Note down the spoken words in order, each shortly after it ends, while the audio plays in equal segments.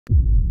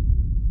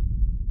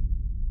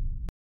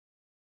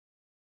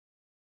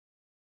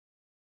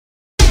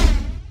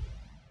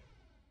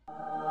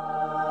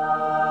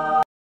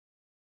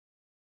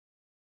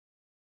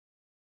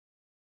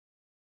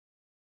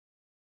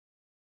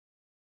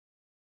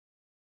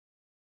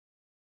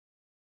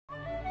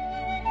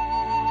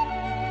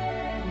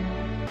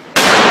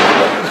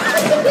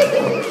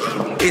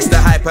It's the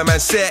Hyperman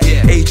set.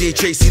 AJ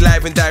Tracey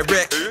live and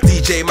direct.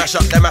 DJ mash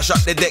up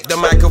the deck. The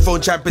microphone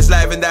champ is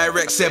live and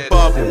direct. Said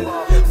Barble,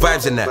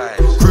 vibes in that.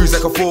 Cruise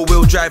like a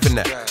 4-wheel drive in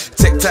that.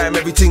 Tech time,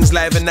 everything's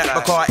live in that.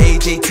 My car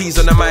AJT's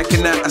on the mic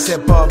and that. I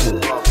said Barble,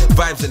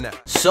 vibes in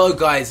that. So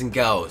guys and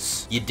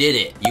girls, you did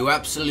it. You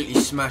absolutely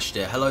smashed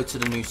it. Hello to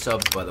the new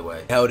subs, by the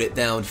way. Held it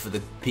down for the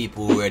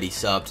people who already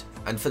subbed.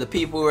 And for the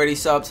people who already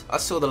subbed, I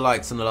saw the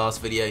likes on the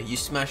last video. You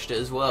smashed it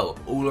as well.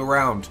 All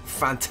around,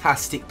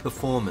 fantastic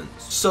performance.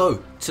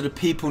 So, to the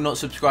people not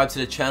subscribed to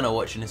the channel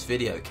watching this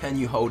video, can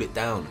you hold it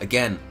down?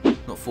 Again,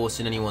 not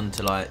forcing anyone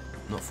to like,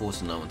 not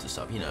forcing no one to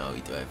sub. You know how we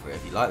do it.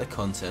 If you like the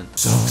content,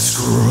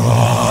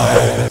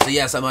 subscribe. So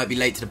yes, I might be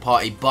late to the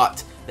party,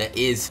 but there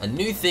is a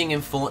new thing in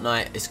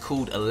Fortnite. It's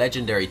called a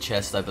legendary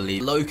chest, I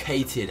believe,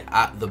 located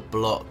at the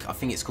block. I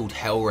think it's called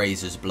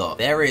Hellraiser's block.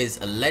 There is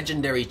a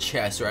legendary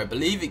chest where I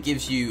believe it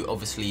gives you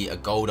obviously a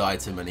gold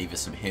item and either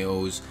some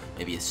heals,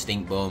 maybe a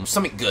stink bomb,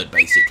 something good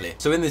basically.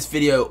 So in this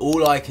video,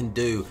 all I can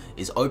do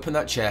is open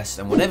that chest,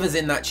 and whatever's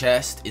in that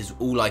chest is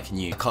all I can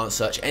use. I can't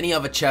search any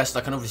other chest.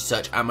 I can obviously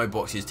search ammo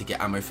boxes to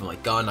get ammo for my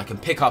gun. I can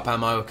pick up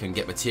ammo, I can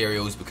get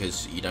materials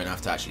because you don't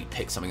have to actually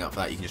pick something up for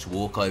that. You can just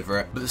walk over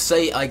it. But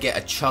say I get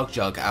a chug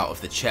jug out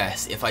of the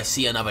chest. If I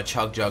see another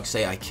chug jug,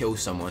 say I kill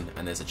someone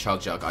and there's a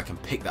chug jug, I can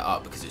pick that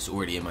up because it's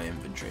already in my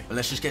inventory. And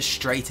let's just get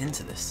straight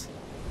into this.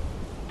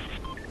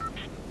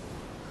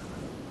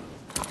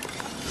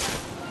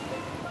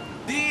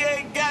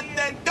 DA got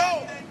that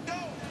dope.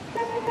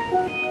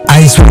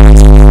 Ice.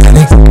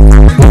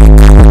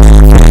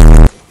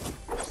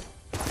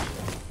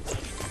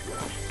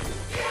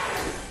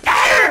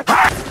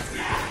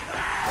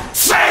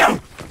 Sam!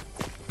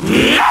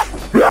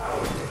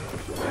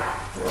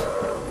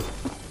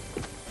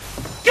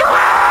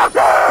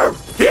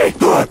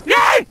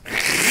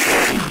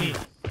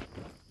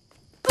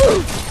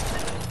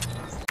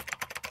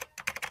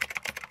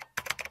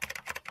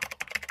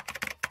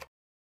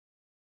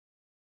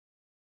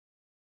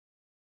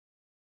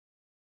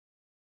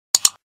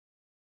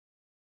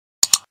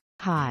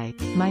 Hi,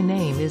 my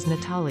name is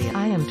Natalia.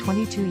 I am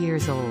 22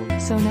 years old,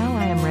 so now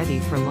I am ready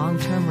for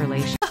long-term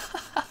relations.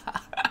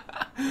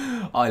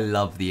 I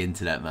love the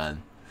internet,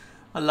 man.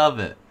 I love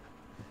it.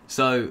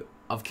 So,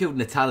 I've killed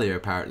Natalia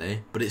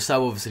apparently, but it's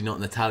so obviously not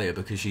Natalia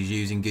because she's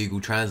using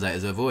Google Translate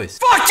as her voice.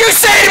 What you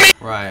say to me?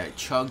 Right,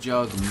 chug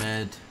jug,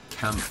 med,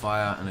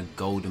 campfire, and a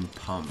golden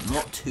pump.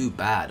 Not too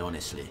bad,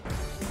 honestly.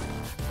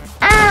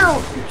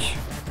 Ouch!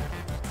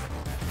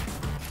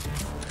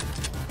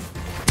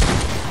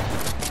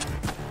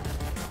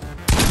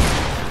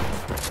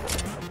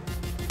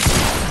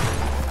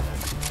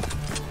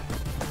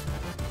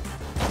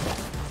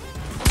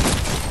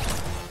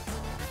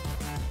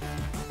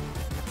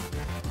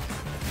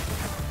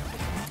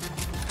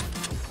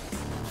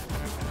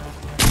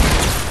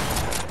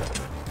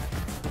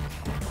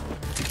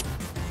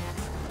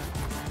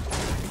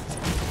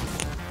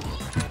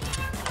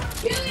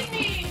 Killing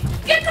me!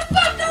 Get the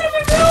fuck out of my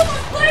room!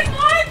 I'm playing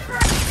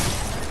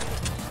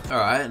Minecraft!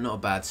 Alright, not a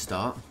bad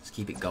start. Let's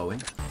keep it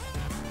going.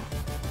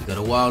 We got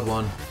a wild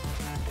one.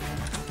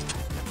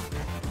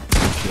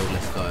 Shield,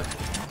 let's go.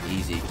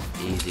 Easy,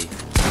 easy.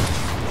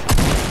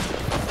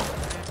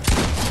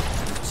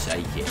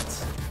 Take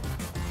it.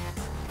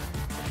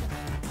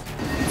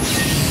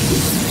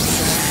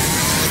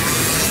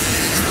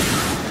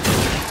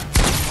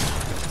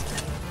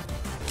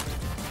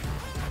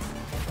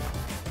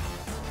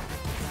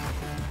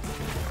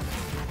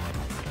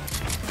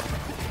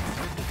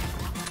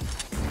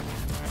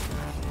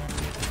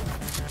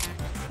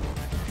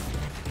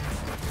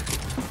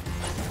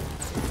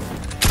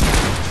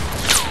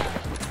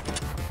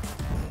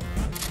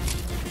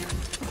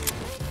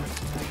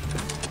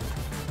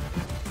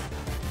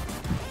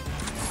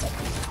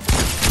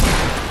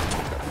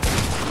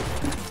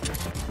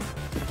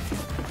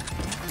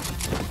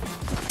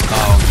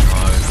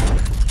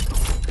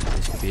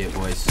 Be it,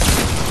 boys.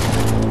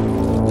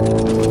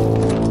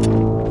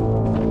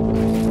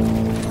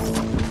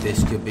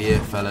 This could be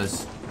it,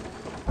 fellas.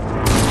 I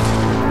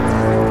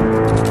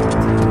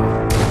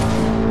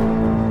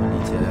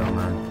need to know,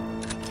 man.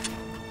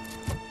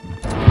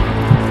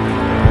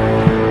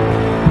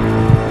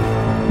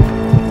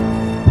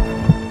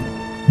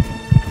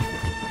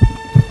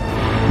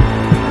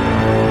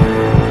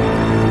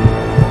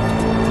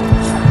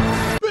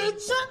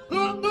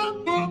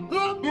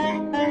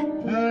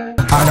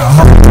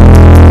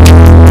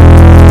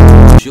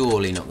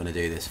 Surely not going to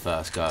do this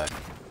first go.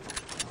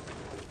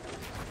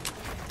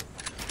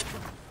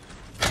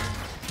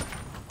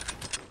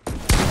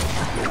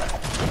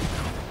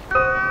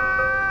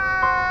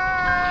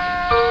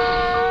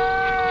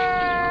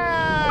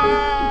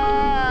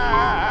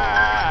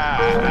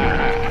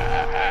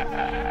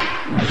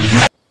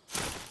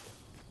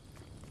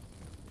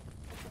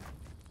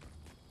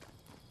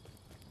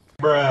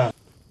 Bruh.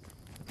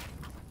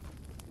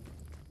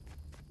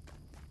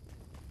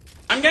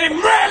 I'm getting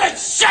really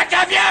sick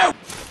of you!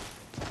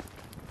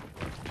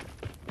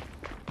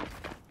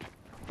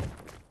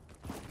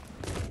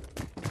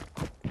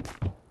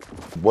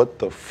 What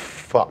the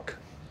fuck?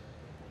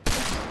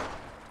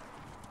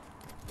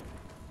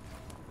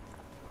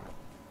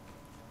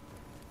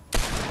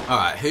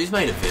 Alright, who's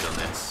made a vid on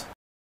this?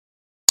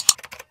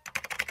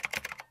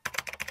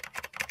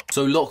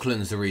 So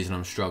Lachlan's the reason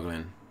I'm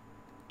struggling.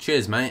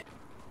 Cheers, mate.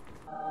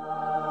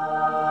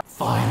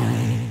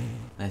 Finally.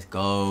 Let's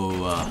go.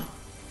 What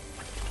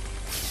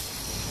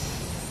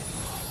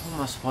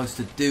am I supposed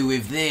to do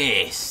with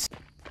this?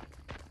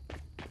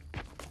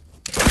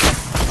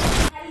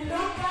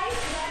 Hello guys,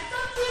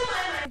 welcome to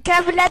my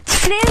Can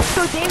let's play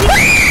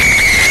today?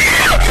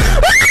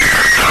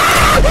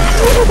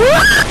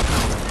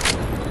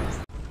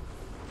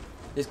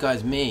 This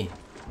guy's me.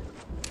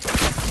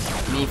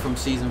 Me from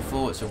season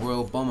 4, it's a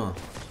royal bomber.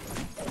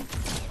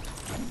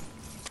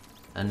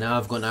 And now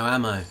I've got no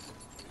ammo.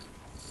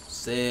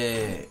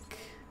 Sick.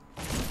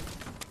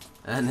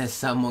 And there's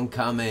someone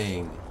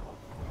coming.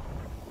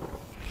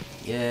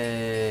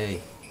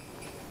 Yay.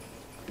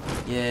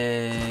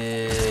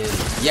 Yay.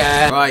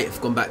 Yeah. Right,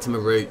 I've gone back to my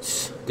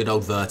roots. Good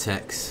old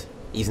Vertex.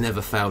 He's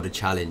never failed a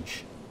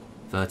challenge.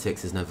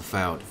 Vertex has never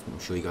failed. I'm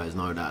sure you guys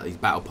know that. These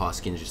battle pass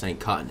skins just ain't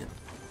cutting it.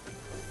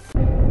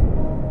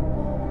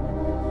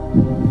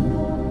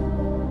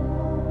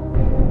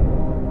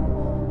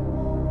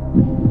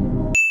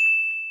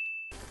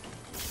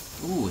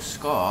 Ooh, a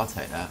scar, I'll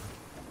take that.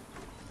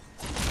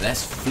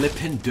 Let's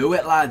flippin' do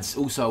it, lads.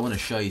 Also, I want to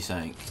show you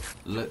something.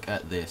 Look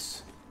at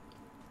this.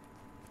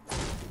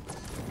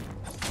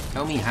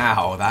 Tell me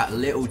how that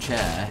little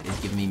chair is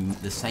giving me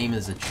the same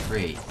as a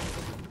tree.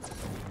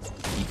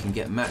 You can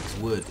get max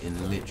wood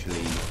in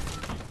literally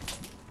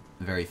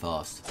very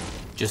fast.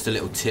 Just a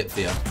little tip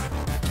for you.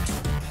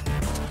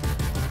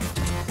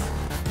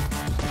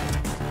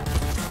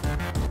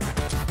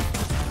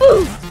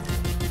 Ooh.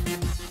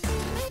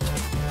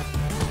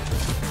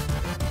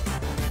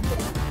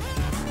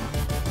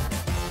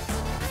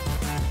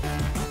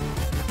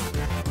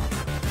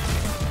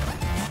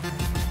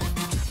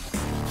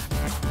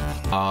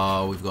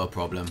 Oh, we've got a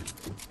problem.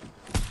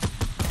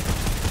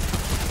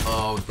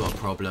 Oh, we've got a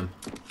problem.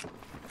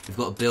 We've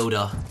got a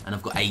builder, and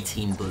I've got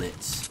 18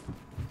 bullets.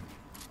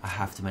 I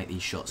have to make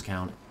these shots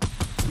count.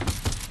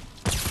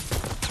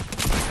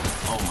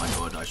 Oh my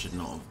god, I should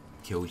not have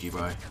killed you,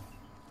 bro.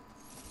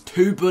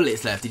 2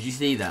 bullets left, did you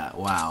see that?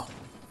 Wow.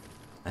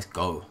 Let's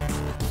go.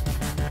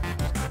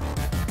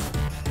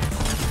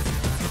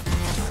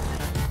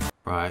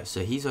 Right,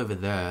 so he's over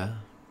there.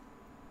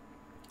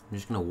 I'm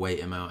just gonna wait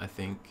him out, I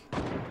think.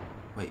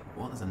 Wait,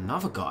 what? There's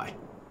another guy.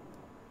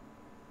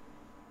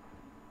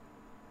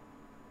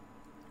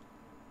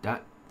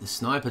 The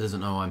sniper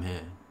doesn't know I'm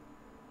here.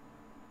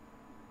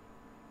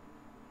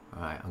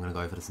 Alright, I'm gonna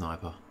go for the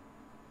sniper.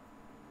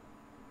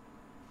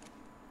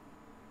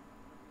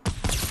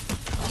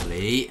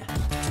 Lovely.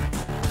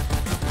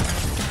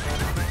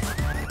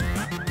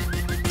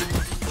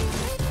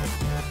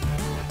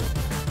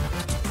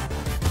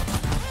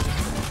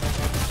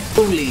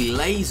 Holy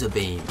laser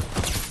beam.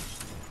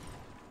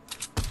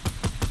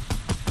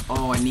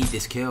 Oh, I need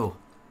this kill.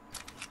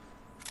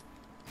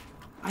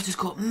 I just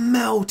got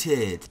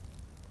melted.